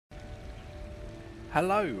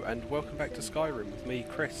Hello and welcome back to Skyrim with me,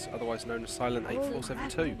 Chris, otherwise known as Silent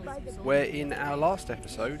 8472, where in our last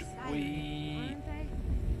episode we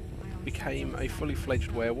became a fully fledged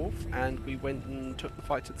werewolf and we went and took the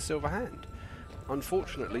fight to the Silver Hand.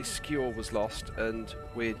 Unfortunately, Skewer was lost and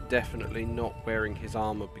we're definitely not wearing his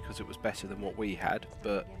armour because it was better than what we had,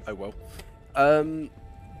 but oh well.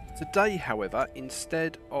 Today, however,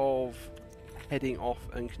 instead of heading off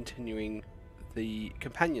and continuing the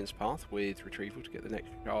Companion's Path with Retrieval to get the next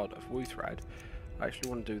shard of Wuthrad, I actually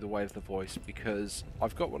want to do the Way of the Voice because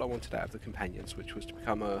I've got what I wanted out of the Companions, which was to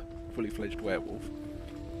become a fully fledged werewolf,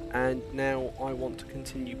 and now I want to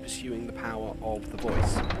continue pursuing the power of the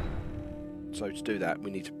voice. So to do that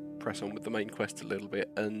we need to press on with the main quest a little bit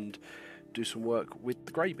and do some work with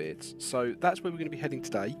the Greybeards. So that's where we're going to be heading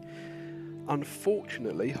today.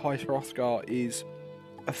 Unfortunately, Hrothgar is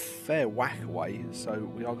a fair whack away, so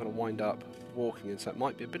we are going to wind up walking, and so it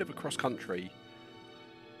might be a bit of a cross-country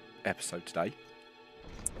episode today,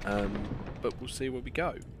 but we'll see where we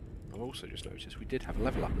go. I've also just noticed we did have a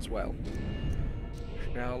level up as well.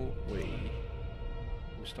 Shall we?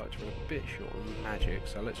 We started to run a bit short on magic,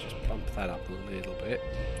 so let's just bump that up a little bit.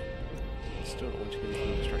 Still not wanting anything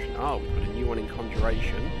in destruction. Ah, we've got a new one in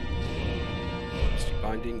conjuration. Mystic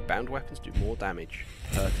binding, bound weapons do more damage.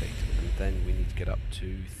 Perfect. And then we need to get up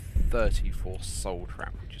to 30 for soul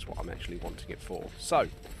trap, which is what I'm actually wanting it for. So,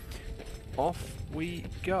 off we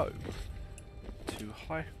go to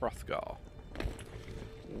Hrothgar,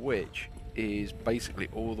 which is basically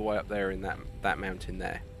all the way up there in that mountain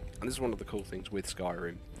there. And this is one of the cool things with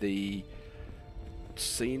Skyrim. The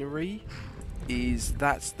scenery is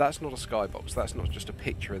that's not a skybox. That's not just a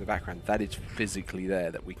picture in the background. That is physically there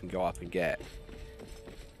that we can go up and get.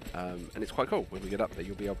 And it's quite cool. When we get up there,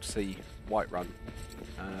 you'll be able to see Whiterun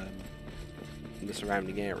in the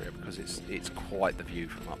surrounding area because it's quite the view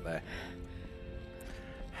from up there.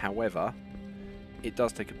 However, it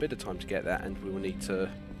does take a bit of time to get there, and we will need to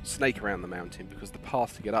snake around the mountain because the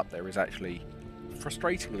path to get up there is actually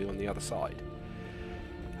frustratingly on the other side.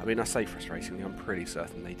 I mean, I say frustratingly, I'm pretty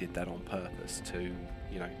certain they did that on purpose to,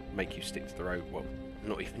 you know, make you stick to the road. Well,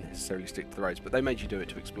 not even necessarily stick to the roads, but they made you do it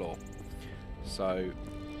to explore. So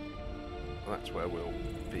that's where we'll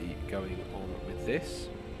be going on with this.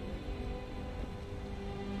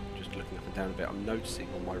 Just looking up and down a bit, I'm noticing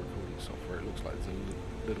on my recording software it looks like there's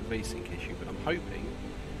a little VSync issue, but I'm hoping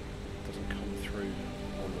it doesn't come through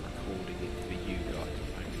on the recording for you guys.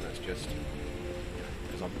 I'm hoping that's just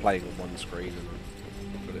because I'm playing on one screen and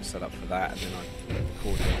I've got it set up for that, and then I'm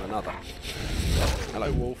recording on another.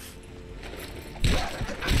 Hello, Wolf.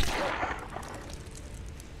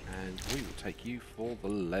 And we will take you for the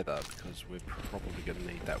leather because we're probably going to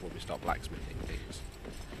need that when we start blacksmithing things.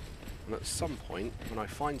 And at some point, when I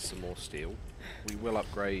find some more steel, we will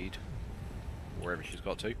upgrade wherever she's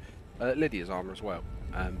got to Lydia's armour as well.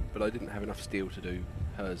 But I didn't have enough steel to do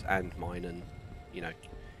hers and mine, and you know,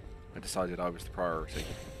 I decided I was the priority.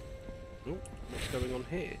 Oh, what's going on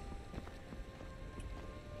here?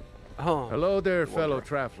 Oh, hello there, fellow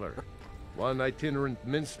traveller. One itinerant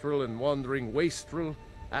minstrel and wandering wastrel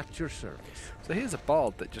at your service. So here's a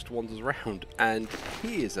bard that just wanders around, and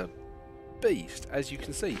he is a beast. As you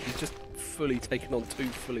can see, he's just fully taken on 2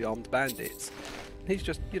 fully armed bandits. He's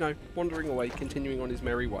just, you know, wandering away, continuing on his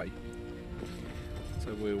merry way.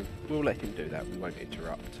 So we'll let him do that. We won't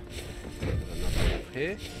interrupt. Another wolf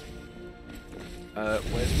here.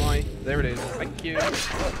 Where's my? There it is. Thank you. That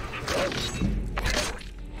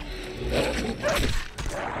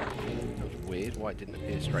was weird. Why it didn't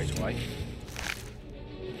appear straight away.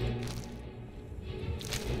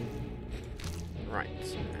 Right,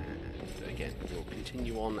 and again, we'll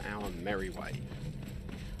continue on our merry way.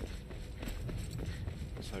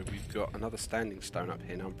 So we've got another standing stone up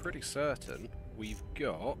here. Now I'm pretty certain we've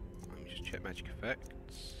got, let me just check magic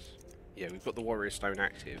effects. Yeah, we've got the warrior stone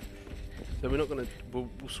active. So we're not going to, we'll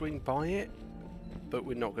swing by it, but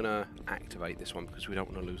we're not going to activate this one because we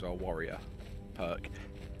don't want to lose our warrior perk.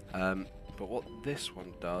 But what this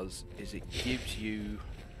one does is it gives you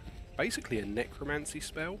basically a necromancy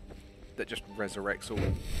spell that just resurrects all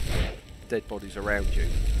dead bodies around you,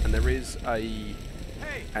 and there is an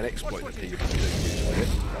exploit that you can do with it.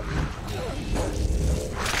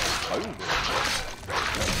 Oh.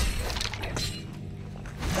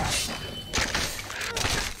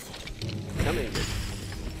 Coming.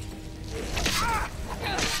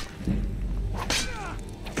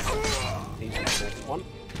 He's the fourth one.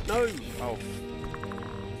 No! Oh.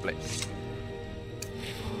 Blitz.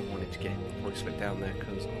 I wanted to get him before he slipped down there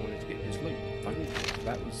because I wanted to get his loot. Bone,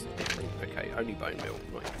 that was different. Okay, only bone meal.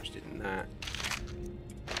 Not interested in that.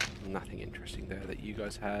 Nothing interesting there that you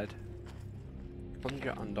guys had.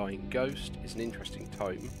 Conjure Undying Ghost is an interesting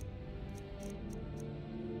tome. There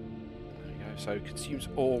we go. So consumes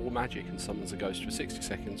all magic and summons a ghost for 60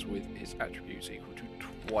 seconds with its attributes equal to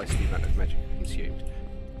twice the amount of magic consumed.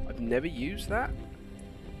 I've never used that,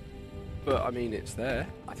 but I mean it's there.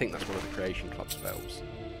 I think that's one of the Creation Club spells.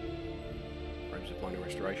 Robes of Minor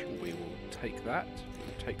Restoration, we will take that.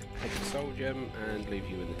 We'll take the Petty Soul Gem and leave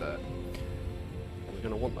you in the dirt. We're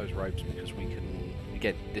going to want those robes because we can,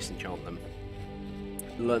 again, disenchant them.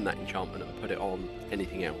 Learn that enchantment and put it on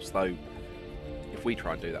anything else, though if we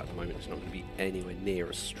try and do that at the moment it's not going to be anywhere near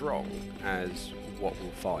as strong as what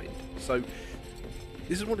we'll find. So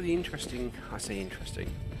this is one of the interesting, I say interesting,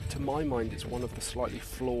 to my mind it's one of the slightly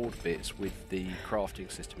flawed bits with the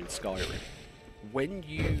crafting system in Skyrim. When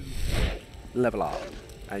you level up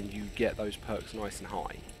and you get those perks nice and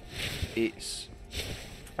high, it's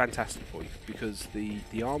fantastic for you because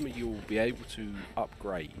the armour you'll be able to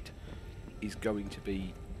upgrade is going to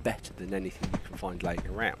be better than anything you can find laying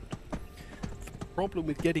around. The problem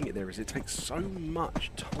with getting it there is it takes so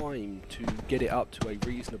much time to get it up to a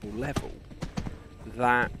reasonable level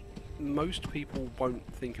that most people won't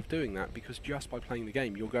think of doing that, because just by playing the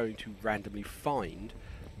game you're going to randomly find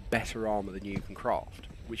better armour than you can craft,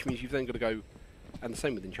 which means you've then got to go, and the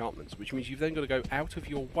same with enchantments, which means you've then got to go out of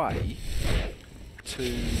your way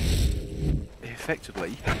to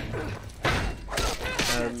effectively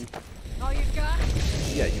all you've got?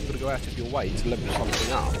 yeah, you've got to go out of your way to level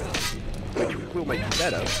something up, which will make you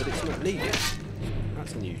better, but it's not needed.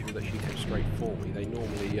 That's unusual that she came straight for me. They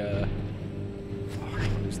normally, oh,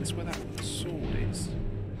 hang on, is this where that sword is?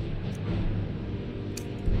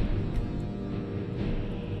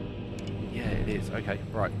 Yeah, it is. Okay,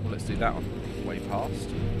 right, well, let's do that on the way past.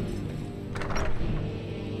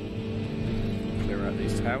 Clear out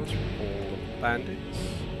these towers from all the bandits.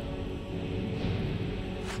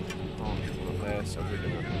 There, so we're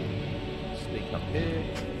going to sneak up here.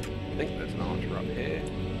 I think there's an archer up here.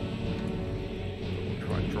 We'll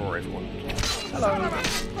try and draw everyone. Hello!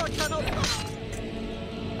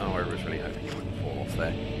 Oh, I was really hoping you wouldn't fall off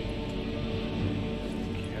there.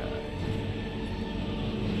 Okay.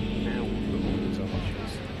 Now we'll put all these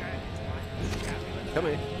archers. Come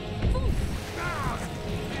here.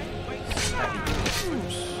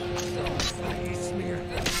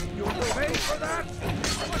 You'll pay for that?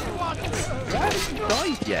 Why haven't you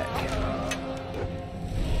died yet?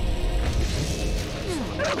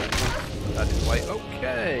 That is way.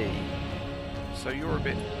 Okay. So you're a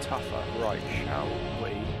bit tougher. Right, shall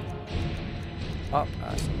we up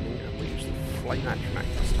something and we use the flame action act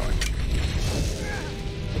this time?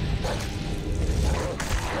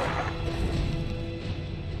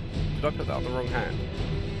 Did I put that on the wrong hand?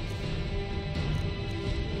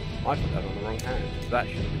 I put that on the wrong hand. That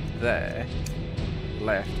should have been there,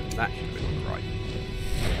 left, and that should have been on the right.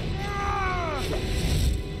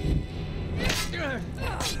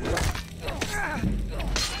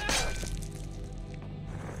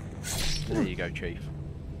 There you go, Chief.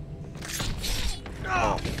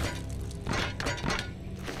 Oh.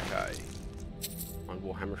 Okay. My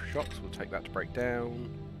Warhammer shocks, we'll take that to break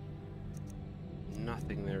down.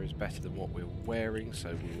 Nothing there is better than what we're wearing, so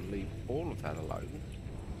we will leave all of that alone.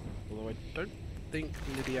 Although I don't think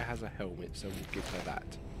Lydia has a helmet, so we'll give her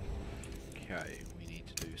that. Okay, we need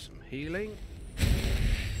to do some healing.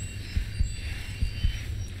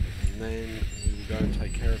 And then we will go and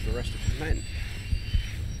take care of the rest of his men.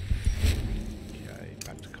 Okay,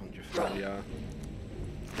 back to Conjure Failure.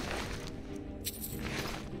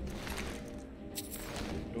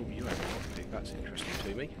 Oh, you have a lockpick, that's interesting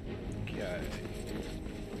to me. Okay.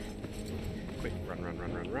 Quick,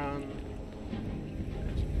 run.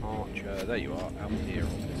 Archer, there you are, out here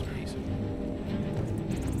on this piece of...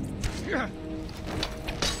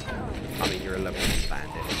 I mean, you're a level 1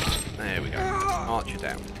 bandit. There we go. Archer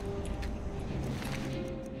down.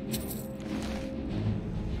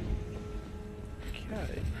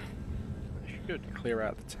 Okay. That should clear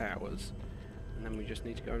out the towers. And then we just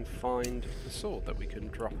need to go and find the sword that we can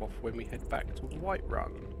drop off when we head back to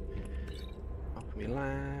Whiterun. Alchemy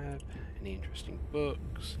Lab. Any interesting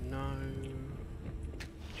books? No.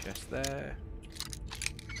 Chest there.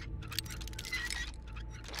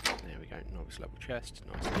 There we go, novice level chest,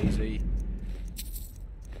 nice and easy.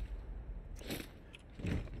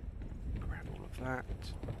 Grab all of that.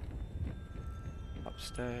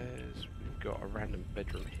 Upstairs, we've got a random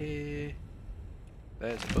bedroom here.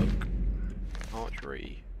 There's a book.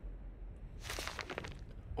 Archery.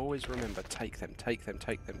 Always remember, take them,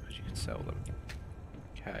 because you can sell them.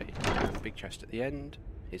 Okay, and big chest at the end.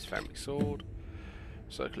 His family sword.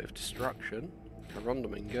 Circle of Destruction,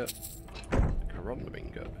 Corundum Ingot,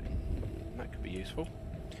 That could be useful.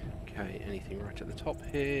 Okay, anything right at the top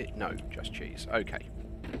here? No, just cheese. Okay.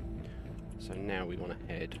 So now we want to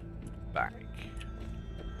head back.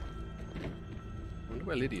 I wonder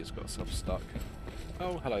where Lydia's got herself stuck.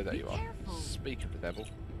 Oh, hello, there you are. Speak of the devil.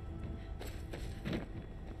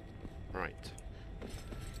 Right.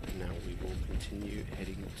 Now we will continue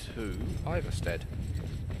heading to Iverstead.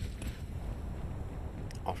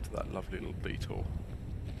 After that lovely little detour.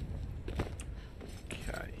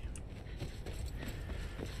 Okay.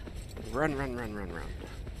 Run, run, run, run, run.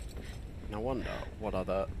 And I wonder what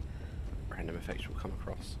other random effects we'll come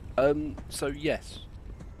across. So yes.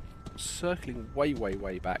 Circling way, way,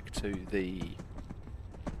 way back to the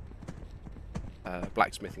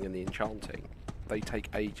blacksmithing and the enchanting, they take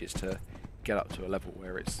ages to get up to a level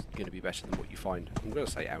where it's going to be better than what you find, I'm going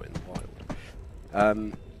to say, out in the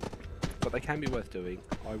wild. But they can be worth doing.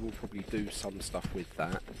 I will probably do some stuff with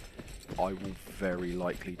that. I will very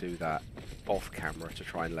likely do that off camera to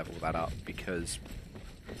try and level that up, because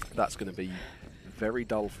that's going to be very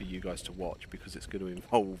dull for you guys to watch, because it's going to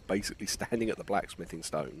involve basically standing at the blacksmithing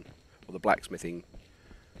stone, or the blacksmithing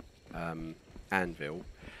anvil,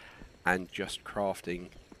 and just crafting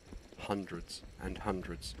hundreds and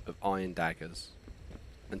hundreds of iron daggers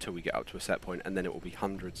until we get up to a set point, and then it will be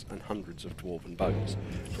hundreds and hundreds of dwarven bows.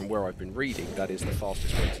 From where I've been reading, that is the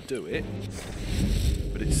fastest way to do it,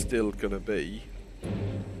 but it's still going to be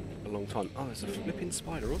a long time. Oh, there's a flipping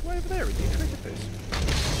spider all the way over there. Have you triggered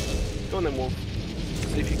this? Go on then, Wolf.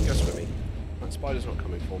 See if you can go swimming. That spider's not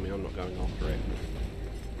coming for me, I'm not going after it.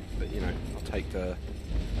 But, you know, I'll take the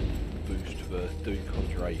boost for doing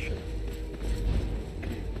conjuration.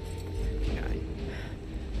 Okay.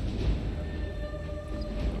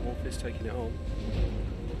 The wolf is taking it on.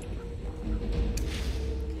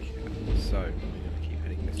 Okay, so, we're going to keep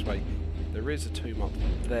heading this way. There is a tomb up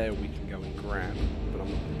there we can go and grab, but I'm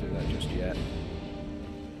not going to do that just yet.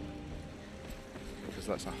 Because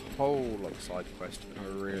that's a whole lot of side quest, and I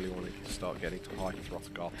really want to start getting to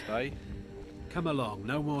Hrothgar today. Come along,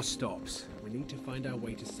 no more stops. We need to find our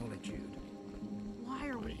way to Solitude. Why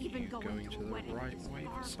are we even going to the right way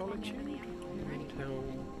for Solitude? Until...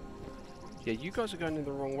 Yeah, you guys are going in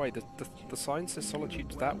the wrong way. The sign says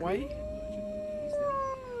Solitude's that way?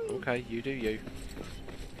 Okay, you do you.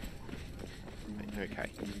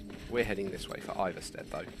 Okay, we're heading this way for Iverstead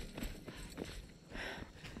though.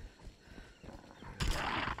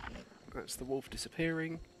 That's the wolf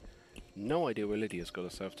disappearing. No idea where Lydia's got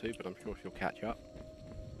herself to, but I'm sure she'll catch up.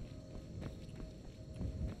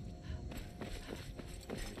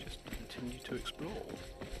 We just continue to explore.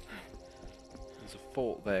 There's a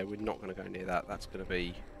fort there, we're not going to go near that. That's going to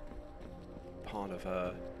be part of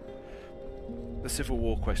the Civil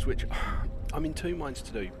War quest, which I'm in two minds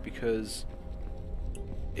to do, because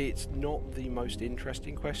it's not the most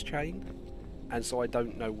interesting quest chain, and so I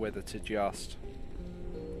don't know whether to just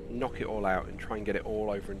knock it all out and try and get it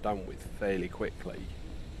all over and done with fairly quickly,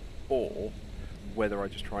 or whether I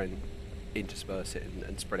just try and intersperse it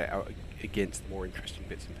and spread it out against the more interesting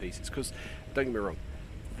bits and pieces. Because, don't get me wrong,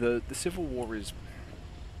 the Civil War is,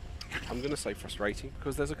 I'm going to say, frustrating,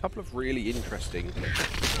 because there's a couple of really interesting...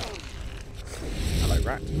 Hello,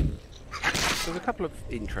 rat. There's a couple of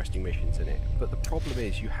interesting missions in it, but the problem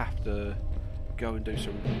is you have to go and do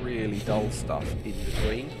some really dull stuff in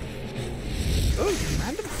between. Oh,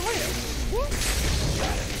 random fire! What?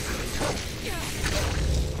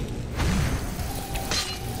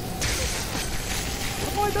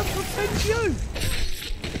 What have I done to offend you?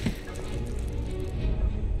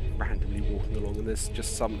 Randomly walking along and there's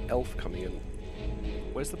just some elf coming in.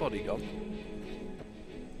 Where's the body gone?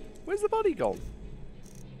 Where's the body gone?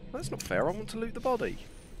 That's not fair, I want to loot the body.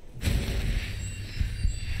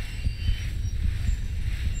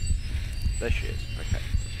 There she is. Okay,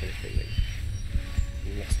 let's finish healing.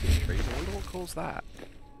 Lost in the trees. I wonder what caused that.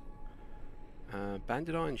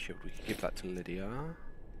 Banded iron shield. We could give that to Lydia.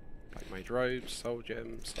 Black mage robes, soul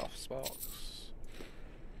gems, soft sparks.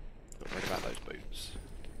 Not worried about those boots.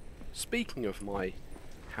 Speaking of my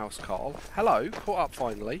house, Carl. Hello, caught up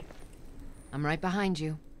finally. I'm right behind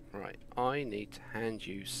you. Right, I need to hand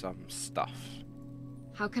you some stuff.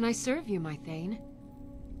 How can I serve you, my Thane?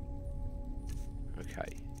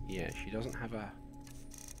 Okay, yeah, she doesn't have a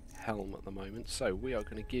helm at the moment, so we are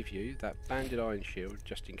going to give you that banded iron shield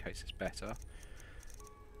just in case it's better,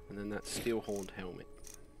 and then that steel horned helmet.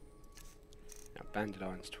 Now banded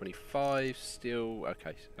iron's 25, steel,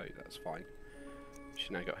 okay, so that's fine.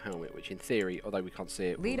 She's now got a helmet, which in theory, although we can't see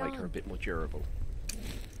it, will make her a bit more durable.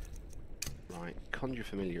 Right, Conjure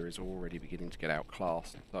Familiar is already beginning to get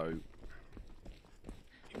outclassed, so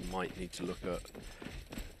you might need to look at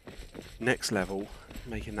Next level,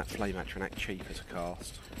 making that flame atronach cheaper to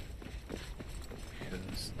cast.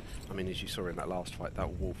 Because, I mean, as you saw in that last fight,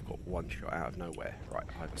 that wolf got one shot out of nowhere. Right,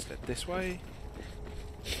 either step this way.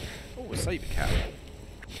 Oh, a saber cat.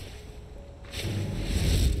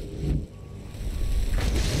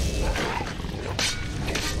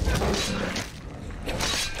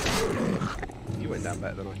 You went down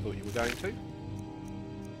better than I thought you were going to.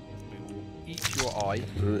 We will eat your eye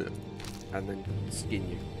and then skin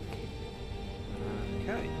you.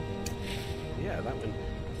 Okay. Yeah, that one.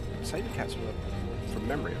 Saber cats were, from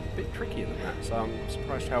memory, a bit trickier than that, so I'm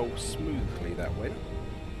surprised how smoothly that went.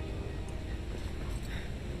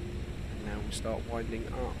 And now we start winding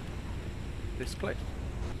up this cliff.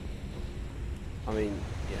 I mean,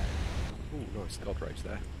 yeah. Ooh, nice god rage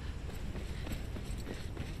there.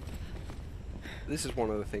 This is one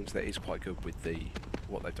of the things that is quite good with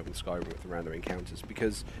what they've done with Skyrim with the random encounters,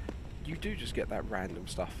 because you do just get that random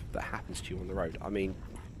stuff that happens to you on the road. I mean,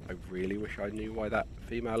 I really wish I knew why that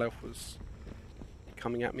female elf was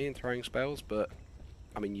coming at me and throwing spells, but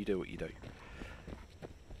I mean, you do what you do.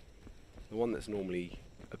 The one that's normally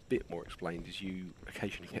a bit more explained is you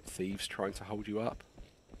occasionally get thieves trying to hold you up,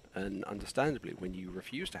 and understandably, when you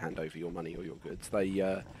refuse to hand over your money or your goods,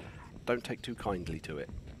 they don't take too kindly to it.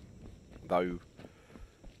 Though,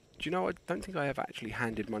 do you know, I don't think I have actually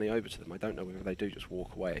handed money over to them. I don't know whether they do just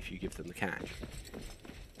walk away if you give them the cash.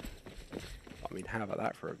 I mean, how about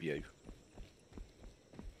that for a view?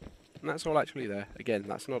 And that's all actually there. Again,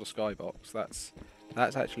 that's not a skybox. That's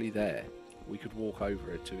actually there. We could walk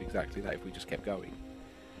over it to exactly that if we just kept going.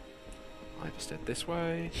 I've stepped this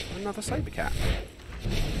way. Another saber cat.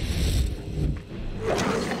 Didn't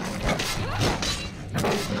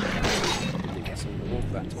get some of the walk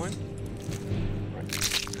that time. Right,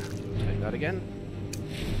 we'll take that again.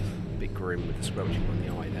 Bit grim with the squelching on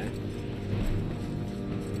the eye there.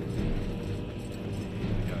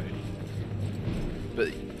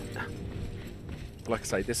 But, like I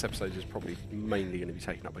say, this episode is probably mainly going to be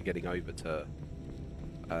taken up by getting over to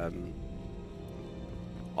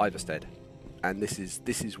Iverstead, and this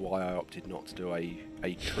is why I opted not to do a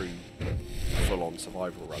true full-on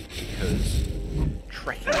survival run, because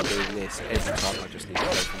trekking and doing this every time I just need to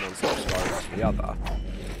go from one side of Skyrim to the other,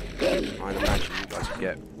 I'd imagine you guys would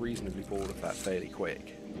get reasonably bored of that fairly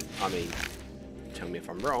quick. I mean, tell me if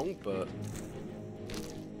I'm wrong, but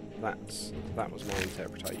that was my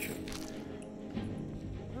interpretation.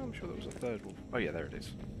 Oh, I'm sure there was a third one. Oh yeah, there it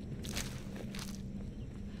is.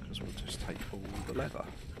 Because we'll just take all the leather.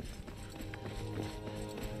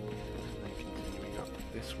 And continuing up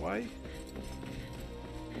this way.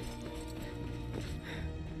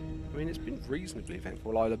 I mean, it's been reasonably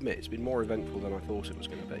eventful, I'll admit. It's been more eventful than I thought it was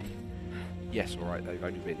going to be. Yes, alright, they've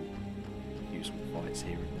only been useful fights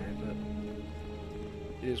here and there, but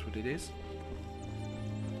it is what it is.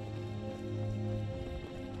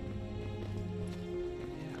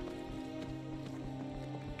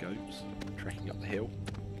 Goats trekking up the hill.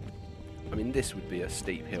 I mean, this would be a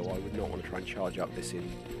steep hill. I would not want to try and charge up this in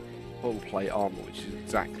full plate armor, which is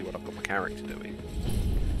exactly what I've got my character doing.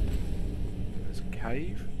 There's a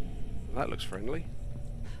cave. That looks friendly.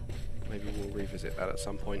 Maybe we'll revisit that at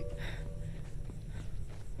some point.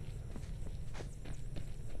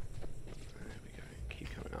 There we go. Keep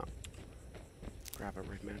coming up. Grab a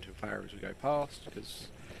red mountain flower as we go past, because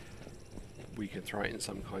we can throw it in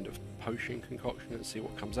some kind of potion concoction and see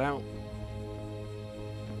what comes out.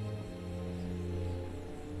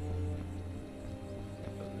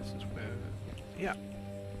 And this is where, yeah,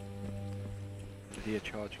 the deer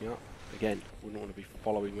charging up. Again, wouldn't want to be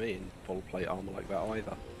following me in full plate armor like that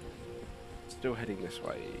either. Still heading this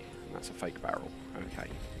way, and that's a fake barrel. Okay.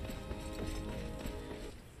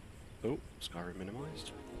 Oh, Skyrim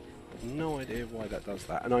minimized. No idea why that does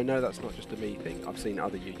that, and I know that's not just a me thing. I've seen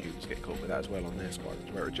other YouTubers get caught with that as well on their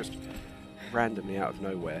Skyrims, where it just randomly out of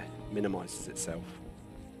nowhere minimises itself.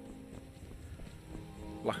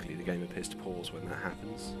 Luckily the game appears to pause when that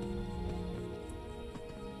happens.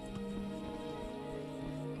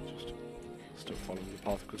 Just still following the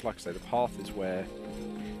path, because like I say, the path is where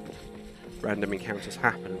random encounters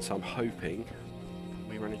happen, and so I'm hoping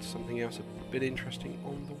we run into something else a bit interesting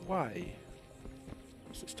on the way.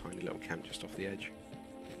 What's this tiny little camp just off the edge?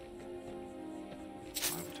 I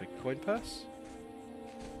will take a coin purse.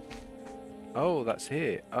 Oh, that's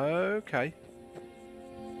here. Okay.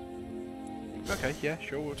 Okay, yeah,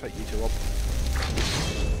 sure, we'll take you two on.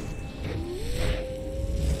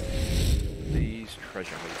 These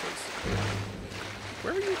treasure hunters.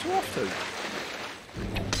 Where are you two off to?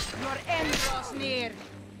 Your end draws near.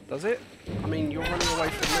 Does it? I mean, you're running away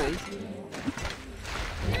from me.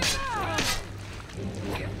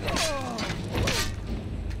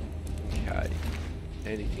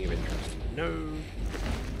 Anything of interest? No.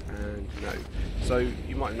 And no. So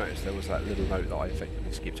you might have noticed there was that little note that I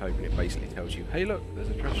effectively skipped over, and it basically tells you, hey look, there's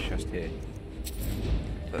a treasure chest here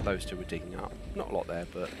that those two were digging up. Not a lot there,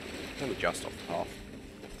 but only just off the path.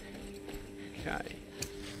 Okay.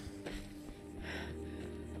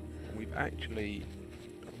 We've actually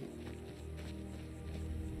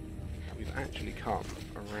come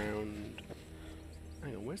around.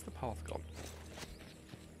 Hang on, where's the path gone?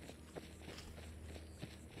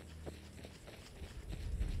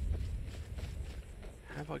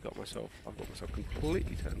 Have I got myself? I've got myself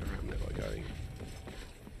completely turned around there by going.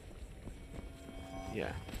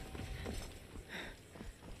 Yeah.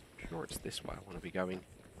 I'm sure it's this way I want to be going.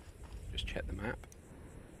 Just check the map.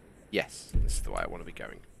 Yes, this is the way I want to be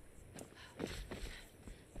going.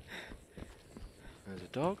 There's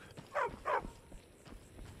a dog.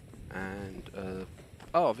 And,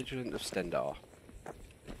 oh, Vigilant of Stendar.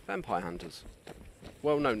 Vampire hunters.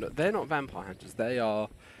 Well, no, they're not vampire hunters. They are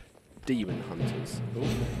demon hunters. Ooh.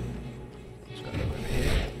 Let's go over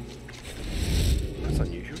here. That's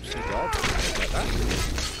unusual. Some guards like that.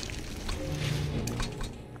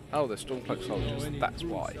 Oh, they're Stormcloak soldiers. That's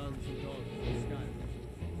why.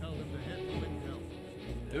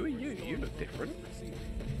 Who are you? You look different.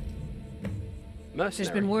 Mercenary.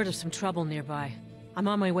 There's been word of some trouble nearby. I'm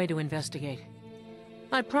on my way to investigate.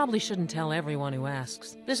 I probably shouldn't tell everyone who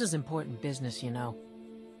asks. This is important business, you know.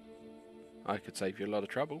 I could save you a lot of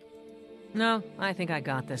trouble. No, I think I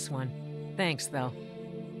got this one. Thanks, though.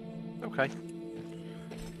 Okay.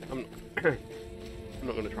 I'm I'm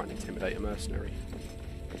not going to try and intimidate a mercenary.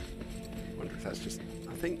 I wonder if that's just...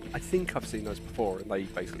 I think I've seen those before, and they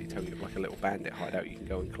basically tell you like a little bandit hideout you can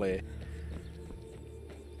go and clear.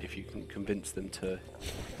 If you can convince them to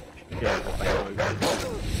share what they know.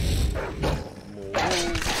 More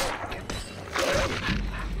walls.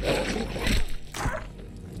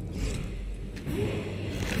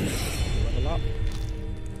 Level up.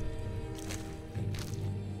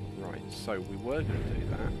 Right, so we were going to do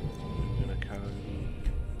that. We're going to go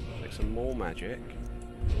make some more magic.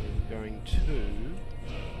 Going to...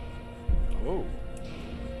 Oh.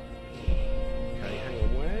 Okay, hang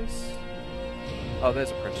on, where's... Oh,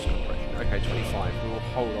 there's apprentice compression. Okay, 25. We will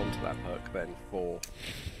hold on to that perk then for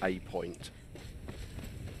a point.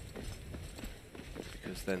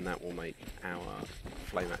 Because then that will make our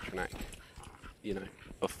flame action act, you know,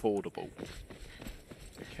 affordable.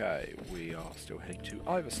 Okay, we are still heading to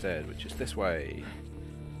Iverstead, which is this way.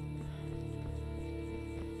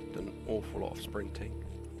 Done an awful lot of sprinting.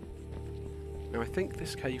 Now I think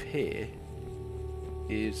this cave here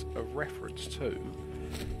is a reference to,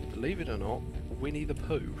 believe it or not, Winnie the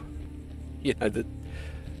Pooh. You know, the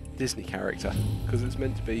Disney character. Because it's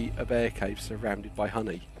meant to be a bear cave surrounded by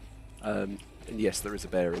honey. And yes, there is a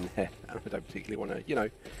bear in there. And I don't particularly want to, you know,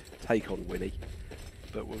 take on Winnie.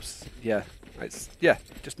 But we'll, yeah, it's, yeah,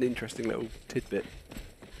 just an interesting little tidbit.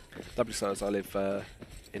 WSIS, I live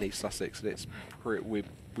in East Sussex, and it's we're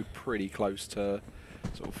pretty close to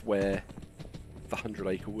sort of where the 100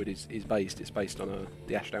 Acre Wood is based. It's based on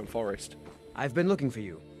the Ashdown Forest. I've been looking for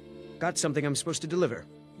you. Got something I'm supposed to deliver.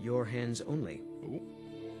 Your hands only. Ooh.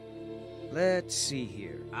 Let's see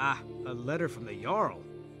here. Ah, a letter from the Jarl.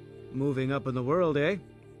 Moving up in the world, eh?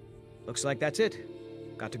 Looks like that's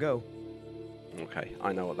it. Got to go. Okay,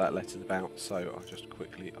 I know what that letter's about, so I'll just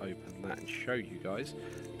quickly open that and show you guys.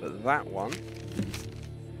 But that one...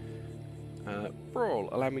 Brawl,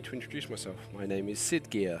 allow me to introduce myself. My name is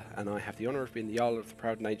Sidgear, and I have the honour of being the Jarl of the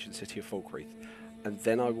proud and ancient city of Falkreath. And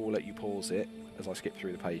then I will let you pause it as I skip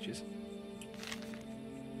through the pages.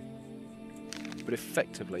 But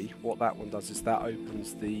effectively, what that one does is that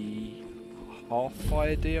opens the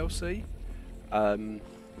Half-Fire DLC,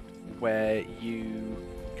 where you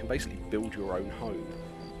can basically build your own home.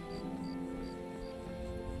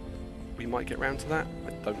 We might get round to that.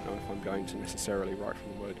 I don't know if I'm going to necessarily right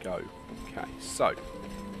from the word go. Okay, so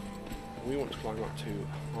we want to climb up to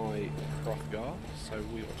High Hrothgar, so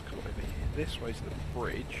we want to come over here this way to the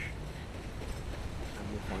bridge, and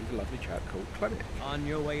we'll find a lovely chap called Clement. On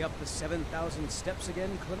your way up the 7,000 steps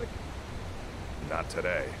again, Clement? Not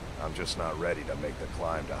today. I'm just not ready to make the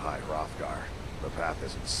climb to High Hrothgar. The path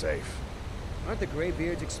isn't safe. Aren't the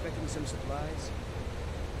Greybeards expecting some supplies?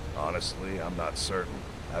 Honestly, I'm not certain.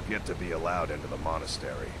 I've yet to be allowed into the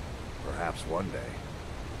monastery. Perhaps one day.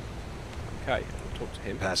 Okay, we'll talk to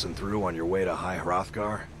him. Passing through on your way to High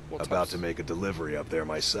Hrothgar? What About types? to make a delivery up there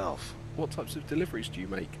myself. What types of deliveries do you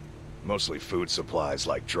make? Mostly food supplies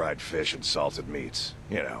like dried fish and salted meats.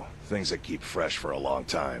 You know, things that keep fresh for a long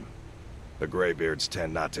time. The Greybeards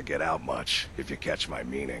tend not to get out much, if you catch my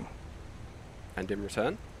meaning. And in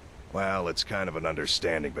return? Well, it's kind of an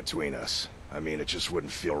understanding between us. I mean, it just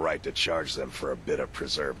wouldn't feel right to charge them for a bit of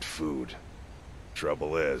preserved food.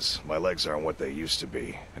 Trouble is, my legs aren't what they used to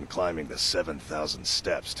be, and climbing the 7,000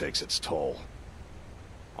 steps takes its toll.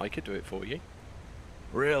 I could do it for you.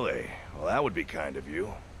 Really? Well, that would be kind of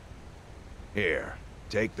you. Here,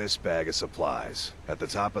 take this bag of supplies. At the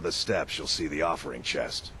top of the steps, you'll see the offering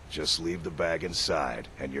chest. Just leave the bag inside,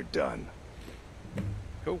 and you're done.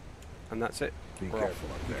 Cool. And that's it. Be We're careful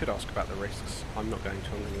off. up You there. could ask about the risks. I'm not going to.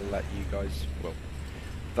 I'm going to let you guys, well,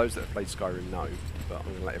 those that have played Skyrim know, but I'm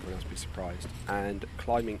going to let everyone else be surprised. And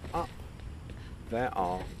climbing up, there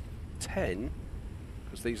are 10,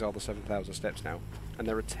 because these are the 7,000 steps now, and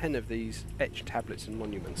there are 10 of these etched tablets and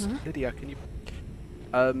monuments. Lydia, can you...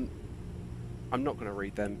 I'm not going to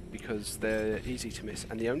read them because they're easy to miss,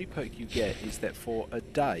 and the only perk you get is that for a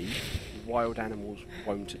day, wild animals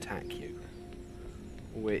won't attack you.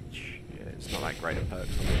 Which, yeah, it's not that great a perk,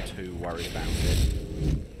 so I'm not too worried about it.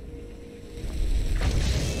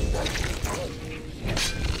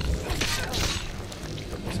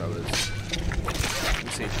 So you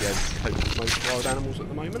seem to be able to cope with most wild animals at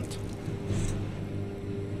the moment.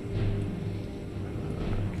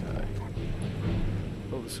 Okay.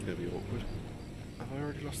 Oh, this is going to be awkward. Have I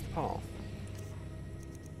already lost the path?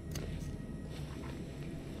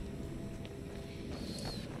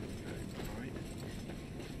 Right.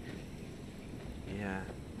 Yeah.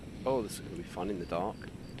 Oh, this is going to be fun in the dark.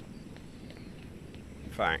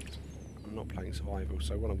 In fact, I'm not playing survival,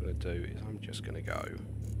 so what I'm going to do is I'm just going to go.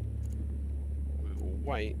 We will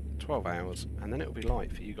wait 12 hours, and then it will be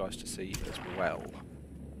light for you guys to see as well.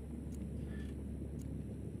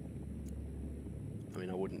 I mean,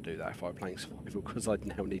 I wouldn't do that if I were playing survival, because I'd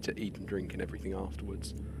now need to eat and drink and everything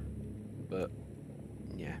afterwards. But,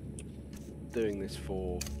 yeah. Doing this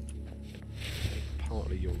for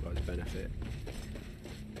partly your guys' benefit.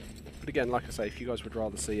 But again, like I say, if you guys would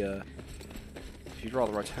rather see a... If you'd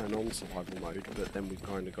rather I turn on survival mode, but then we've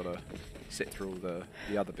kind of got to sit through all the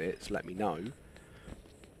other bits, let me know.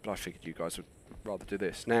 But I figured you guys would rather do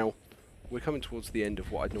this. Now, we're coming towards the end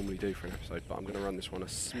of what I'd normally do for an episode, but I'm going to run this one a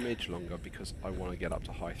smidge longer because I want to get up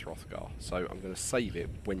to High Hrothgar. So I'm going to save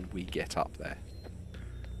it when we get up there.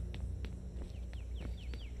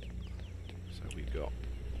 So we've got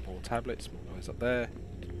more tablets, more guys up there.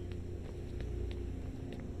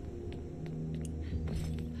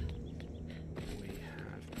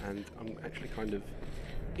 And I'm actually kind of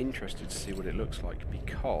interested to see what it looks like,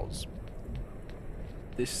 because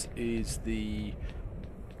this is the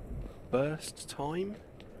first time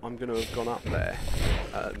I'm going to have gone up there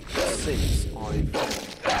since I've got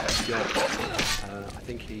I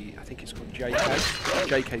think it's called JK.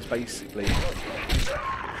 JK's basically,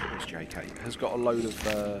 what's JK? Has got a load of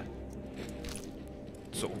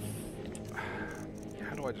sort of,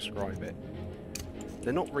 how do I describe it?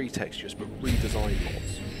 They're not retextures, but redesign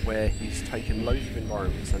mods, where he's taken loads of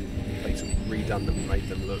environments and basically redone them and made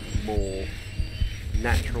them look more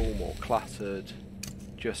natural, more cluttered,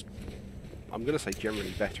 just, I'm going to say generally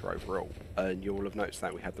better overall. And you'll have noticed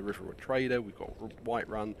that we had the Riverwood Trader, we've got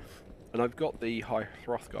Whiterun, and I've got the High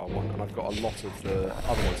Hrothgar one, and I've got a lot of the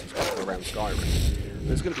other ones he's got around Skyrim. And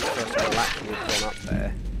it's going to be the first time I'll actually have gone up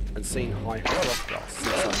there and seen High Hrothgar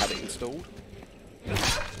since I had it installed.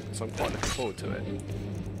 So I'm quite looking forward to it.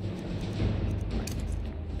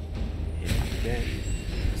 Here again,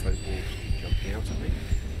 as those wolves keep jumping out at me.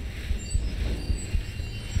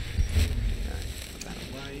 Okay, put that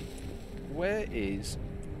away. Where is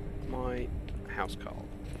my house Carl?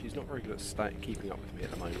 She's not very good at keeping up with me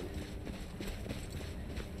at the moment.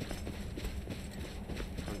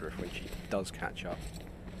 I wonder if when she does catch up,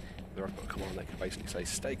 whether I've got a command that can basically say,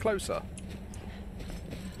 stay closer.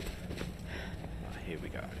 Here we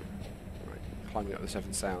go. Right, climbing up the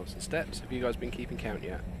 7,000 steps. Have you guys been keeping count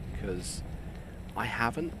yet? Because I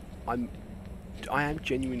haven't. I am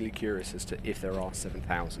genuinely curious as to if there are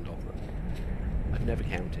 7,000 of them. I've never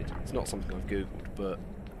counted. It's not something I've googled, but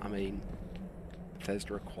I mean,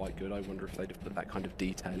 Bethesda are quite good. I wonder if they'd have put that kind of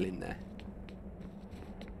detail in there.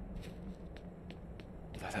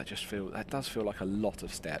 That does feel like a lot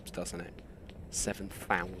of steps, doesn't it?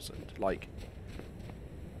 7,000. Like,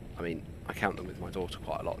 I mean, I count them with my daughter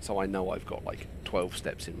quite a lot, so I know I've got like 12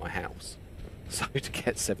 steps in my house. So to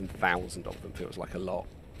get 7,000 of them feels like a lot.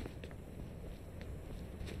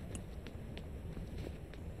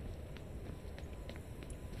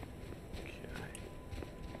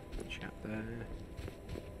 Okay. Chat there.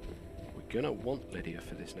 We're gonna want Lydia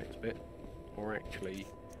for this next bit. Or actually,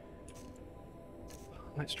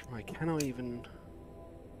 let's try. Can I even...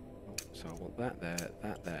 Oh, so I want that there,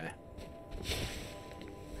 that there.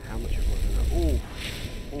 How much of my...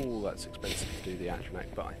 Oh, that's expensive to do the Atronach,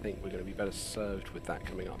 but I think we're going to be better served with that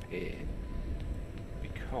coming up here.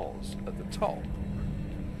 Because at the top,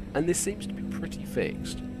 and this seems to be pretty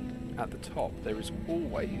fixed, at the top there is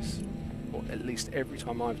always, or at least every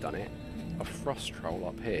time I've done it, a frost troll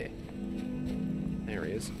up here. There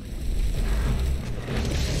he is.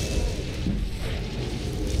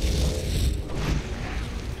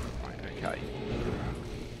 Right, okay.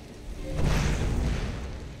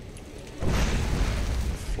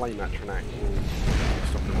 Flame Atronach will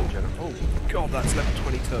stop the regen. Oh god, that's level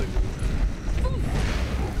 22.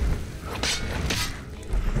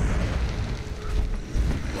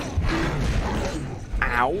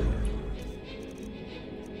 Ow.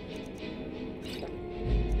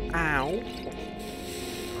 Ow.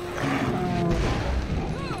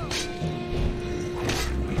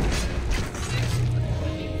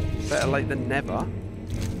 Better late than never.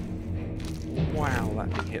 Wow, that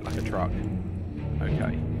thing hit like a truck.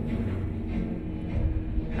 Okay.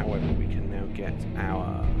 However, we can now get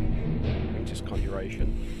our Greatest Conjuration,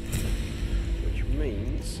 which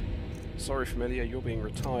means, sorry Familiar, you're being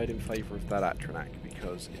retired in favour of that Atronach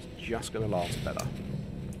because it's just going to last better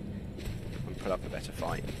and put up a better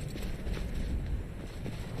fight.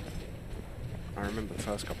 I remember the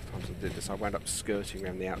first couple of times I did this, I wound up skirting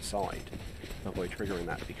around the outside, avoid triggering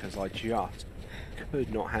that because I just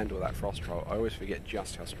could not handle that frost troll. I always forget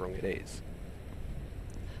just how strong it is.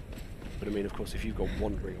 But I mean, of course, if you've gone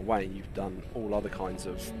wandering away and you've done all other kinds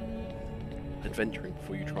of adventuring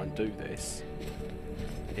before you try and do this,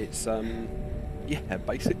 it's yeah,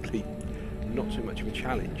 basically not too much of a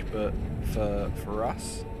challenge. But for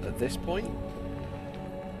us at this point,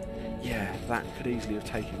 yeah, that could easily have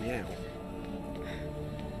taken me out.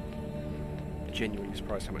 Genuinely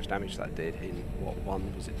surprised how much damage that did in what,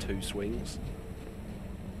 was it 2 swings?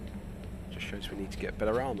 Just shows we need to get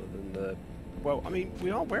better armour than the. Well, I mean,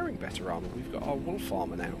 we are wearing better armour. We've got our wolf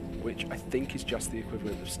armour now, which I think is just the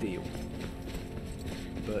equivalent of steel.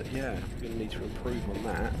 But yeah, we're going to need to improve on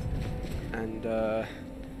that. And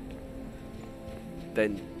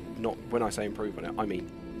then, not when I say improve on it, I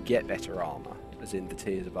mean get better armour, as in the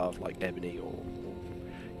tiers above, like ebony or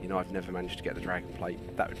you know, I've never managed to get the dragon plate.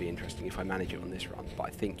 That would be interesting if I manage it on this run, but I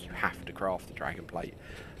think you have to craft the dragon plate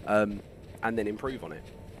and then improve on it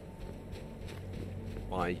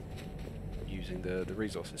by using the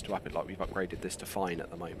resources to up it, like we've upgraded this to fine at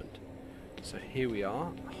the moment. So here we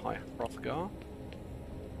are, High Hrothgar.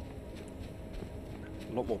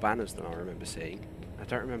 A lot more banners than I remember seeing. I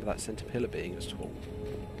don't remember that centre pillar being as tall.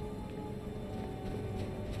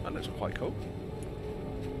 That looks quite cool.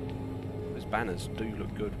 Those banners do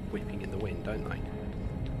look good whipping in the wind, don't they?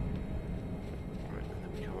 Right, and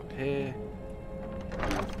then we come up here.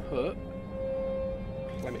 Put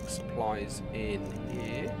polemic supplies in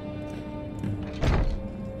here.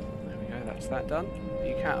 There we go, that's that done.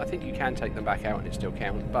 You can, I think you can take them back out and it still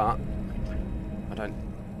count, but I don't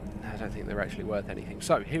think they're actually worth anything.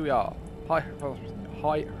 So here we are, High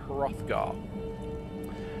Hrothgar,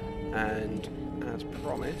 and as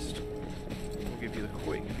promised, I'll give you the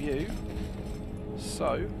quick view.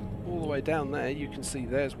 So all the way down there, you can see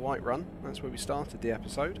there's Whiterun. That's where we started the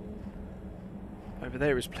episode. Over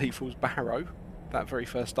there is Pleaful's Barrow, that very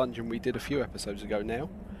first dungeon we did a few episodes ago now.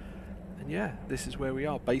 And yeah, this is where we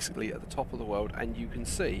are, basically at the top of the world, and you can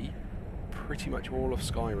see pretty much all of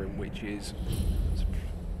Skyrim, which is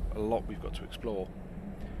a lot we've got to explore.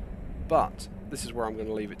 But this is where I'm going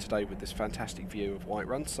to leave it today with this fantastic view of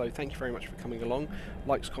Whiterun. So thank you very much for coming along.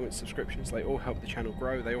 Likes, comments, subscriptions, they all help the channel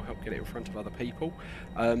grow. They all help get it in front of other people.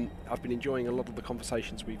 I've been enjoying a lot of the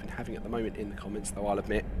conversations we've been having at the moment in the comments, though I'll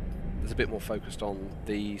admit there's a bit more focused on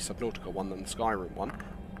the Subnautica one than the Skyrim one.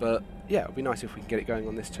 But yeah, it would be nice if we can get it going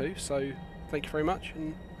on this too. So thank you very much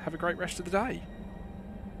and have a great rest of the day.